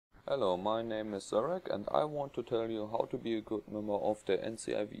Hello, my name is Zarek and I want to tell you how to be a good member of the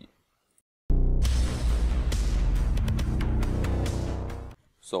NCIv.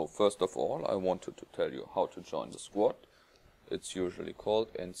 So first of all, I wanted to tell you how to join the squad. It's usually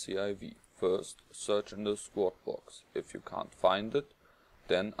called NCIv. First, search in the squad box. If you can't find it,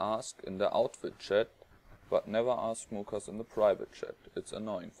 then ask in the outfit chat, but never ask Moukass in the private chat. It's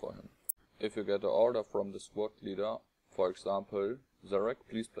annoying for him. If you get an order from the squad leader, for example, Zarek,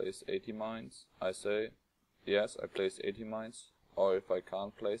 please place 80 mines. I say, yes, I place 80 mines. Or if I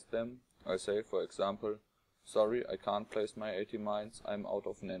can't place them, I say, for example, sorry, I can't place my 80 mines, I'm out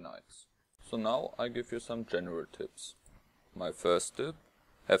of nanites. So now I give you some general tips. My first tip,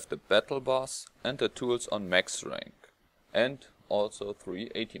 have the battle bus and the tools on max rank. And also 3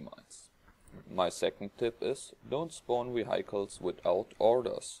 80 mines. My second tip is, don't spawn vehicles without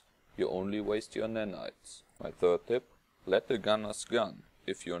orders. You only waste your nanites. My third tip, let the gunners gun.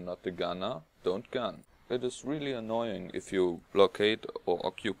 If you're not the gunner, don't gun. It is really annoying if you blockade or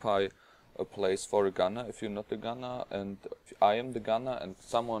occupy a place for a gunner if you're not the gunner, and if I am the gunner and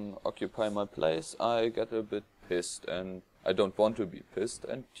someone occupy my place, I get a bit pissed, and I don't want to be pissed,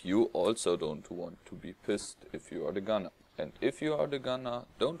 and you also don't want to be pissed if you are the gunner. And if you are the gunner,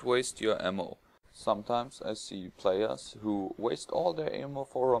 don't waste your ammo. Sometimes I see players who waste all their ammo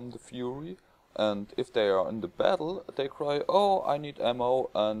from the Fury, and if they are in the battle, they cry, oh, I need ammo,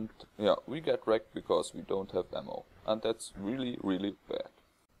 and yeah, we get wrecked because we don't have ammo. And that's really, really bad.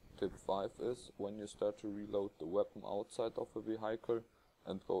 Tip 5 is, when you start to reload the weapon outside of a vehicle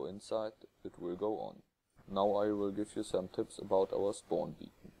and go inside, it will go on. Now I will give you some tips about our spawn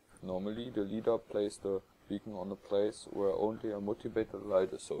beacon. Normally the leader places the beacon on a place where only a motivated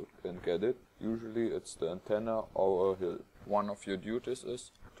light assault can get it. Usually it's the antenna or a hill. One of your duties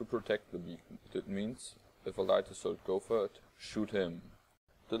is to protect the beacon. That means, if a light assault goes for it, shoot him.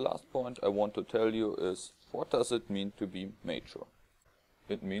 The last point I want to tell you is, what does it mean to be mature?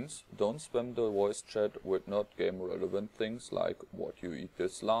 It means, don't spam the voice chat with not game relevant things like what you eat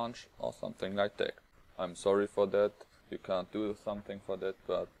this lunch or something like that. I'm sorry for that, you can't do something for that,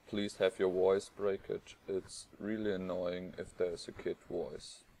 but please have your voice breakage. It's really annoying if there's a kid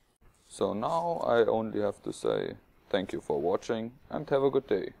voice. So now I only have to say thank you for watching and have a good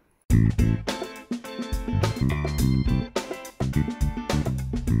day.